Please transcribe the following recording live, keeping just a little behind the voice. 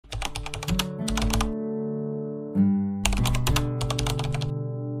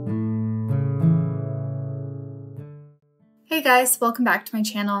Hey guys, welcome back to my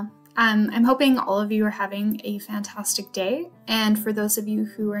channel. I'm hoping all of you are having a fantastic day, and for those of you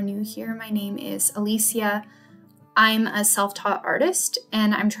who are new here, my name is Alicia. I'm a self-taught artist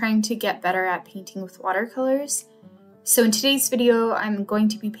and I'm trying to get better at painting with watercolors. So in today's video, I'm going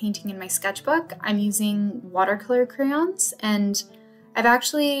to be painting in my sketchbook. I'm using watercolor crayons, and I've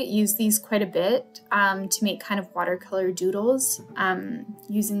actually used these quite a bit to make kind of watercolor doodles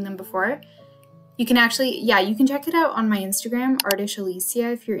using them before. You can actually, you can check it out on my Instagram, Artish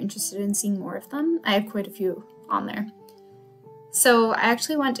Alicia, if you're interested in seeing more of them. I have quite a few on there. So I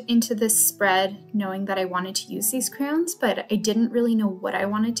actually went into this spread knowing that I wanted to use these crayons, but I didn't really know what I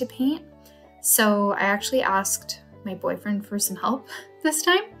wanted to paint. So I actually asked my boyfriend for some help this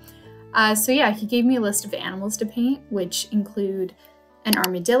time. He gave me a list of animals to paint, which include an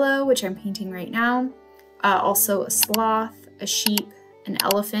armadillo, which I'm painting right now, also a sloth, a sheep, an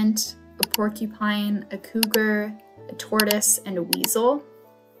elephant, a porcupine, a cougar, a tortoise, and a weasel.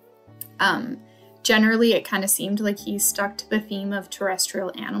 Generally, it kind of seemed like he stuck to the theme of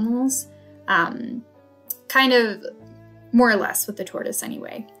terrestrial animals, kind of more or less with the tortoise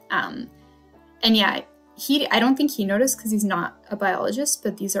anyway. I don't think he noticed because he's not a biologist,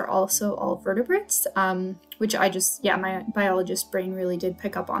 but these are also all vertebrates, which my biologist brain really did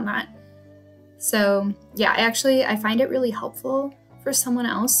pick up on that. So yeah, I find it really helpful for someone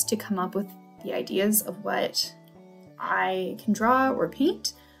else to come up with the ideas of what I can draw or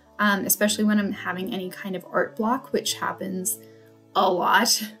paint, especially when I'm having any kind of art block, which happens a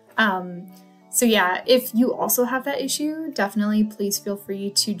lot. If you also have that issue, definitely please feel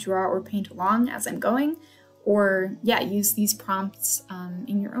free to draw or paint along as I'm going, or use these prompts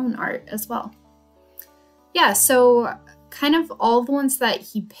in your own art as well. So kind of all the ones that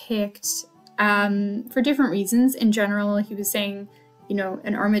he picked for different reasons. In general, he was saying,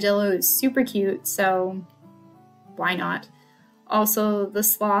 an armadillo is super cute, so why not? Also, the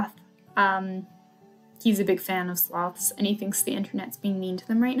sloth, he's a big fan of sloths, and he thinks the internet's being mean to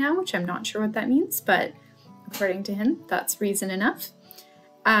them right now, which I'm not sure what that means, but according to him, that's reason enough.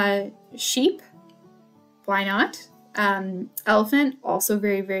 Sheep, why not? Elephant, also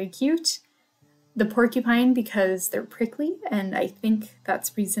very, very cute. The porcupine, because they're prickly, and I think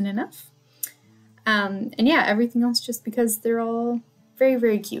that's reason enough. Everything else just because they're all very,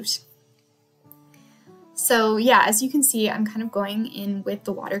 very cute. So as you can see, I'm kind of going in with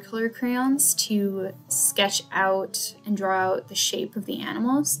the watercolor crayons to sketch out and draw out the shape of the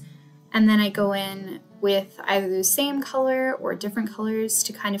animals. And then I go in with either the same color or different colors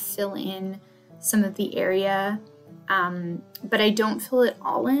to kind of fill in some of the area. But I don't fill it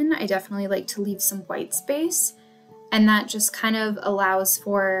all in. I definitely like to leave some white space. And that just kind of allows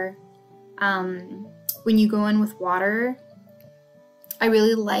for, when you go in with water, I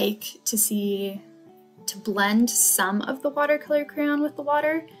really like to blend some of the watercolor crayon with the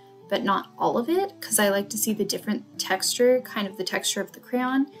water, but not all of it, because I like to see the different texture, kind of the texture of the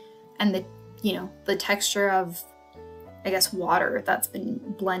crayon, and the texture of, I guess, water that's been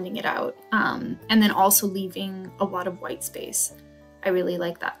blending it out. And then also leaving a lot of white space. I really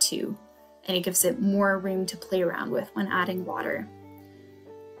like that too. And it gives it more room to play around with when adding water.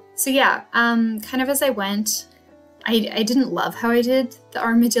 So kind of as I went, I didn't love how I did the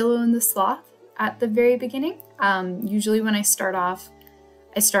armadillo and the sloth at the very beginning. Usually when I start off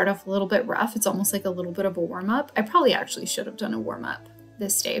a little bit rough. It's almost like a little bit of a warm-up. I probably actually should have done a warm-up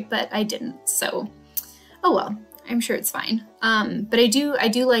this day, but I didn't, so oh well, I'm sure it's fine. But I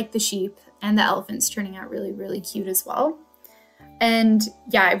do like the sheep and the elephants turning out really, really cute as well. And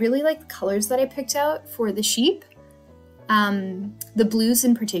I really like the colors that I picked out for the sheep. The blues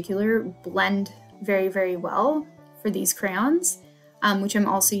in particular blend very, very well for these crayons, which I'm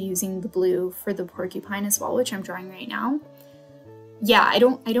also using the blue for the porcupine as well, which I'm drawing right now. I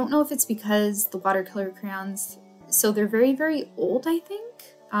don't know if it's because the watercolor crayons, so they're very, very old, I think.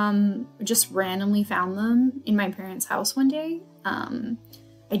 Just randomly found them in my parents' house one day.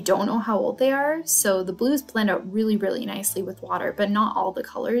 I don't know how old they are, so the blues blend out really, really nicely with water, but not all the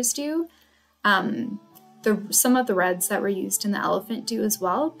colors do. Some of the reds that were used in the elephant do as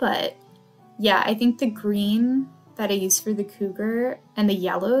well, but I think the green that I use for the cougar and the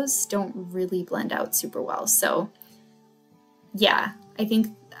yellows don't really blend out super well. So I think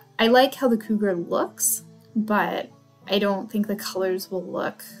I like how the cougar looks, but I don't think the colors will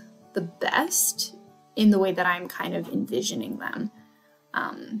look the best in the way that I'm kind of envisioning them.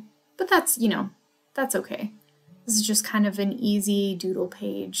 But that's okay. This is just kind of an easy doodle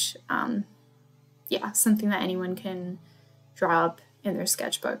page. Something that anyone can draw up in their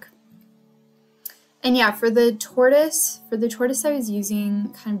sketchbook. And for the tortoise I was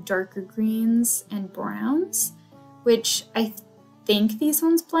using kind of darker greens and browns. which I think these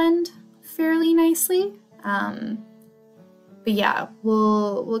ones blend fairly nicely. But yeah,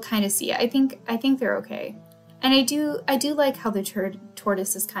 we'll kind of see. I think they're okay. And I do like how the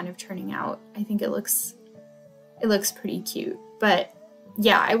tortoise is kind of turning out. I think it looks pretty cute. But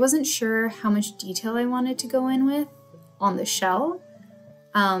yeah, I wasn't sure how much detail I wanted to go in with on the shell.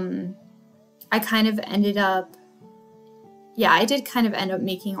 I kind of ended up, yeah, I did kind of end up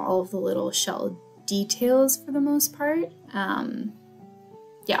making all of the little shell details for the most part.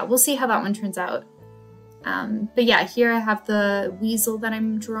 Yeah, we'll see how that one turns out. But yeah, here I have the weasel that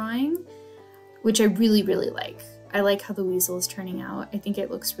I'm drawing, which I really, really like. I like how the weasel is turning out. I think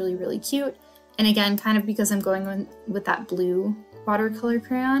it looks really, really cute. And again, kind of because I'm going with that blue watercolor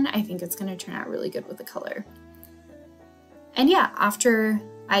crayon, I think it's going to turn out really good with the color. And yeah, after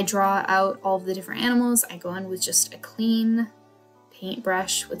I draw out all of the different animals, I go in with just a clean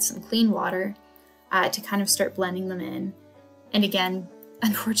paintbrush with some clean water to kind of start blending them in. And again,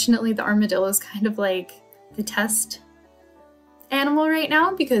 unfortunately, the armadillo is kind of like the test animal right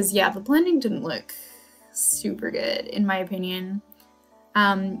now because yeah, the blending didn't look super good in my opinion.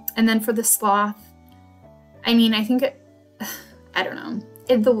 And then for the sloth, I mean, I think I don't know.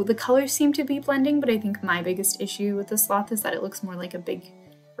 The colors seem to be blending, but I think my biggest issue with the sloth is that it looks more like a big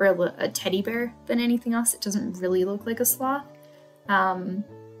or a teddy bear than anything else. It doesn't really look like a sloth.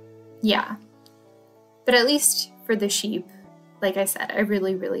 Yeah. But at least for the sheep, like I said, I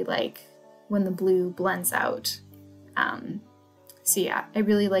really, really like when the blue blends out. So yeah, I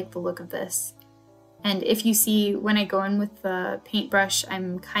really like the look of this. And if you see when I go in with the paintbrush,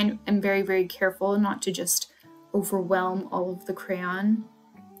 I'm very, very careful not to just overwhelm all of the crayon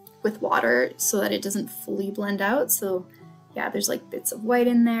with water so that it doesn't fully blend out. So yeah, there's like bits of white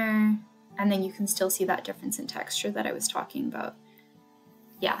in there, and then you can still see that difference in texture that I was talking about.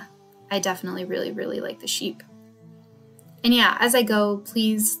 Yeah, I definitely really, really like the sheep. And yeah, as I go,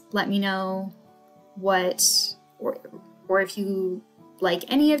 please let me know what, or if you like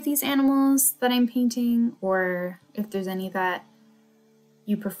any of these animals that I'm painting, or if there's any that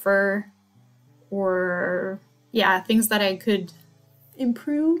you prefer, or yeah, things that I could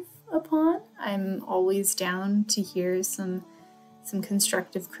improve upon. I'm always down to hear some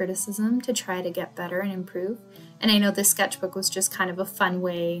constructive criticism to try to get better and improve. And I know this sketchbook was just kind of a fun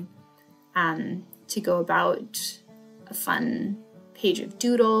way to go about a fun page of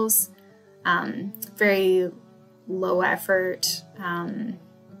doodles. Very low effort,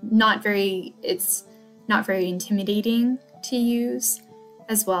 it's not very intimidating to use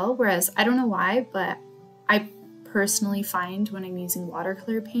as well, whereas I don't know why, but I personally find when I'm using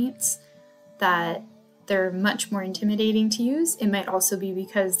watercolor paints that they're much more intimidating to use. It might also be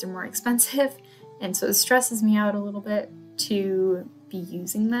because they're more expensive, and so it stresses me out a little bit to be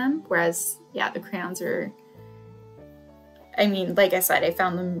using them, whereas yeah, the crayons are, I mean, like I said, I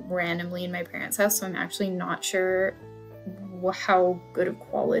found them randomly in my parents' house, so I'm actually not sure how good of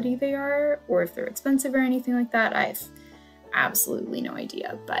quality they are, or if they're expensive or anything like that. I have absolutely no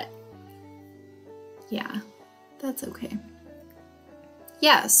idea, but yeah, that's okay.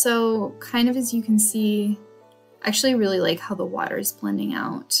 Yeah, so kind of as you can see, I actually really like how the water is blending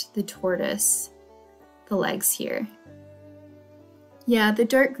out the tortoise, the legs here. Yeah, the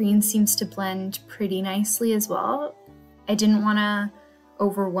dark green seems to blend pretty nicely as well. I didn't want to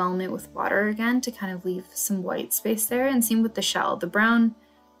overwhelm it with water again to kind of leave some white space there, and same with the shell. The brown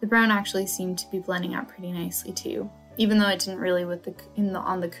actually seemed to be blending out pretty nicely too. Even though it didn't really with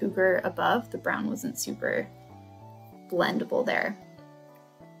on the cougar above, the brown wasn't super blendable there.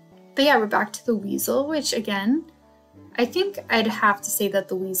 But yeah, we're back to the weasel, which again, I think I'd have to say that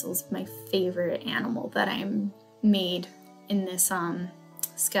the weasel is my favorite animal that I'm made in this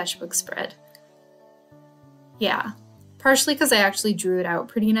sketchbook spread. Yeah. Partially because I actually drew it out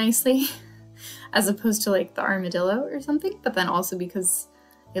pretty nicely as opposed to like the armadillo or something, but then also because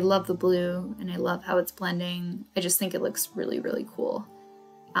I love the blue and I love how it's blending. I just think it looks really, really cool.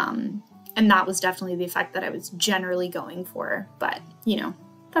 And that was definitely the effect that I was generally going for, but you know,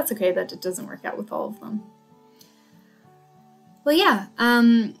 that's okay that it doesn't work out with all of them. Well, yeah,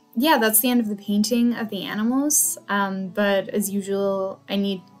 yeah, that's the end of the painting of the animals, but as usual, I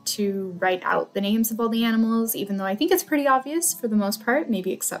need to write out the names of all the animals, even though I think it's pretty obvious for the most part,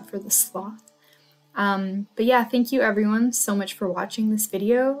 maybe except for the sloth. But yeah, thank you everyone so much for watching this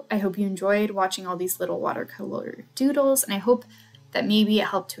video. I hope you enjoyed watching all these little watercolor doodles, and I hope that maybe it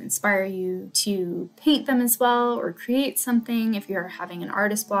helped to inspire you to paint them as well, or create something if you're having an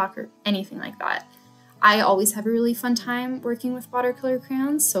artist block or anything like that. I always have a really fun time working with watercolor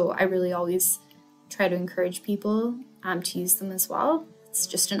crayons, so I really always try to encourage people to use them as well. It's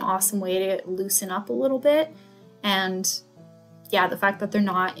just an awesome way to loosen up a little bit And yeah, the fact that they're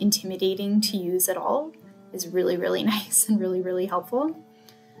not intimidating to use at all is really, really nice and really, really helpful.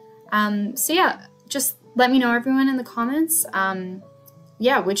 So yeah, just let me know, everyone, in the comments,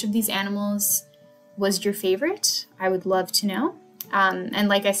 yeah, which of these animals was your favorite? I would love to know. And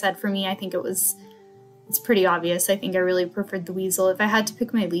like I said, for me, I think it's pretty obvious. I think I really preferred the weasel. If I had to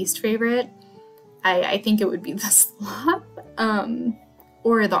pick my least favorite, I think it would be the sloth,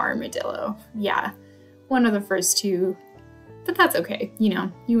 or the armadillo. Yeah, one of the first two, but that's okay. You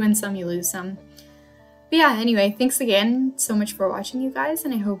know, you win some, you lose some. But yeah, anyway, thanks again so much for watching, you guys,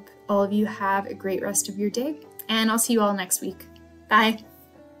 and I hope all of you have a great rest of your day, and I'll see you all next week. Bye!